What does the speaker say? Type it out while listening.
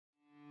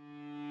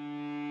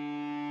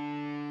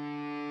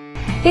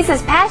He's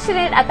as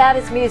passionate about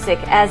his music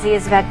as he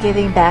is about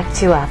giving back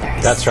to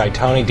others. That's right.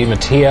 Tony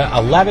DiMattia,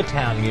 a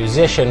Levittown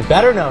musician,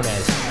 better known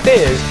as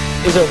Fiz,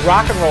 is a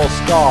rock and roll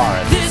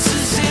star. This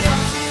is it.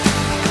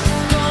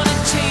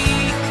 Gonna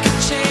take a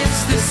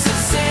chance. This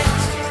is it.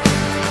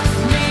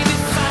 Maybe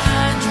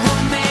find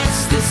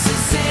romance. This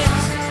is it.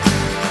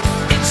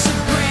 It's a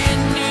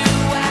brand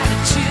new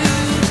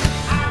attitude.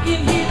 I can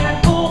hear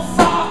that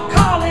bullfrog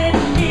calling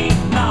me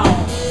now.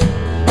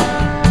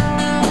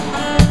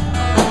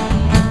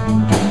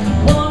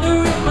 Wonder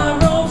if my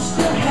rope's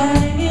still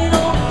hanging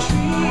on a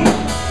tree.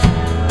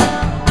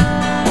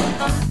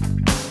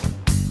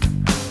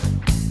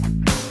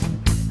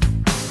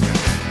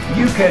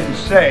 You can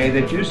say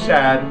that you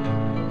sat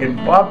in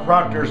Bob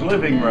Proctor's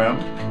living room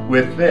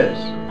with Fiz.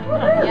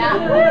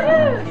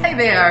 Hi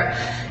there,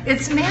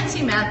 it's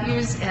Nancy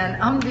Matthews,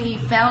 and I'm the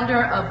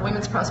founder of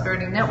Women's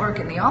Prosperity Network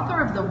and the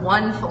author of The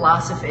One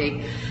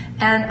Philosophy.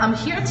 And I'm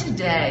here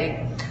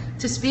today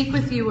to speak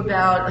with you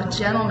about a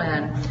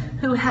gentleman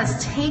who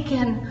has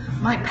taken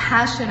my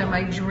passion and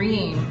my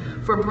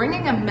dream for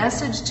bringing a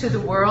message to the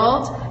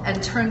world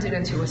and turned it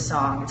into a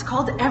song. It's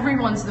called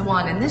Everyone's the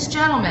One, and this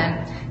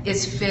gentleman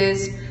is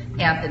Fiz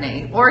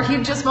Anthony, or he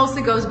just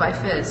mostly goes by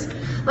Fiz.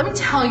 Let me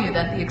tell you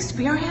that the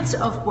experience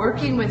of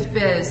working with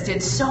Fiz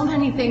did so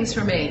many things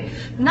for me.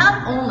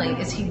 Not only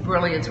is he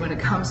brilliant when it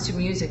comes to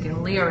music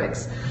and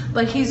lyrics,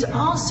 but he's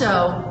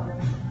also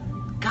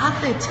got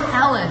the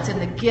talent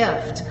and the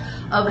gift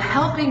of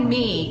helping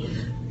me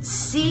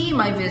see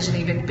my vision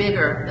even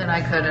bigger than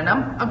I could. And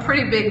I'm a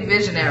pretty big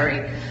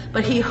visionary,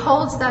 but he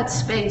holds that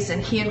space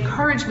and he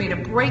encouraged me to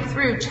break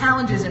through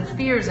challenges and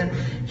fears, and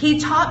he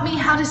taught me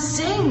how to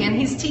sing, and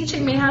he's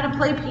teaching me how to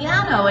play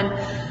piano.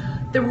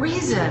 And the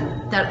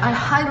reason that I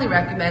highly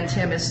recommend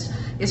him is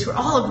for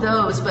all of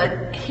those,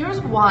 but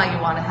here's why you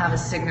want to have a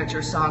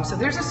signature song. So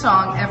there's a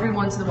song,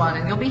 Everyone's the One,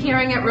 and you'll be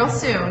hearing it real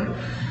soon.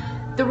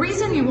 The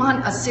reason you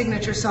want a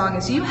signature song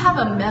is you have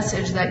a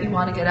message that you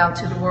want to get out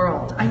to the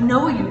world. I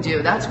know you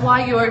do. That's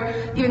why you're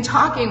even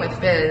talking with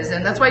Fiz,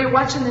 and that's why you're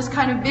watching this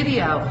kind of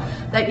video,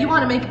 that you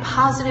want to make a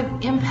positive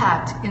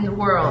impact in the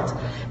world.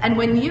 And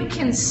when you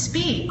can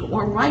speak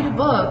or write a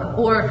book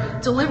or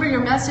deliver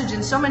your message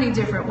in so many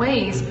different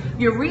ways,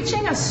 you're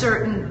reaching a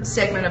certain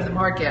segment of the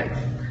market.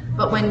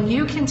 But when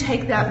you can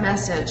take that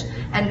message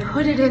and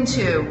put it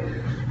into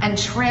and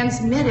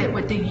transmit it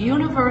with the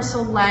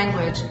universal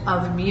language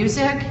of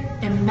music,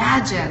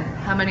 imagine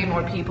how many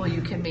more people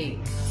you can meet.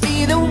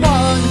 Be the one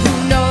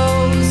who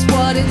knows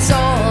what it's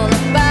all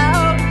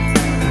about.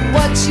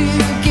 What you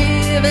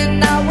give and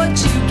not what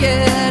you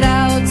get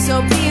out.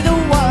 So be the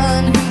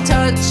one who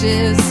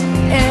touches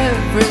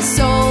every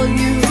soul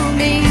you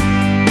meet.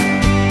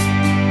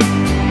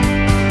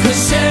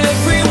 'Cause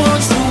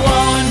everyone's the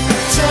one.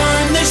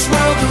 Turn this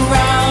world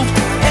around.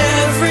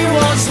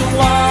 Everyone's the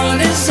one,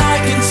 as I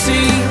can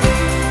see.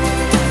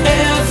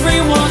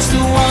 Everyone's the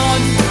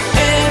one.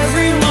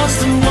 Everyone's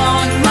the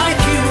one, like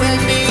you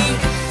and me.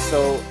 So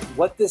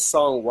what this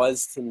song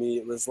was to me,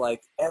 it was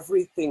like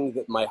everything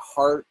that my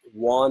heart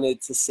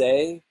wanted to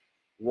say,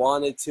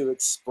 wanted to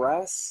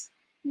express.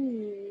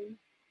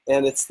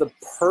 And it's the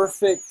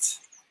perfect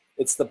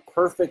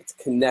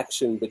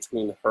connection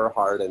between her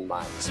heart and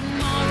mine.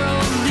 Tomorrow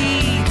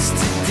leads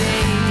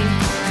today.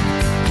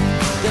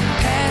 The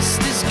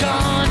past is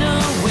gone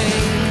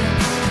away,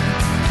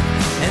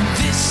 and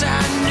this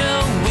I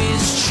know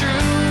is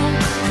true.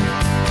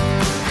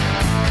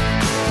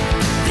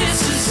 This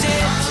is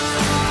it.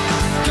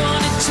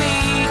 Gonna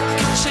take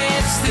a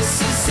chance. This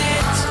is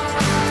it.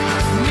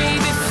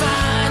 Maybe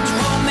find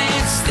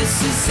romance. This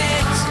is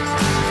it.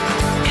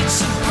 It's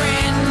a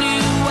brand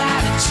new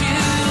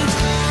attitude.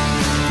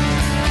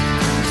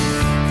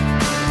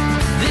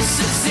 This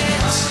is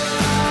it.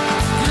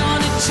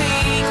 Gonna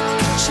take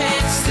a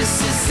chance. This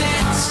is it.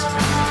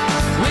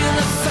 Will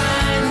I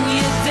find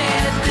you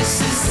there? This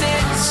is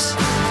it.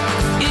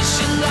 Is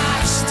your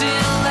life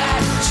still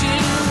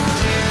attitude?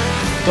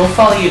 Don't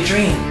follow your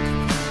dream,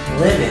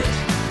 live it.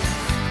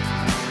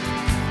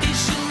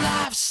 Is your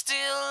life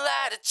still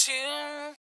attitude?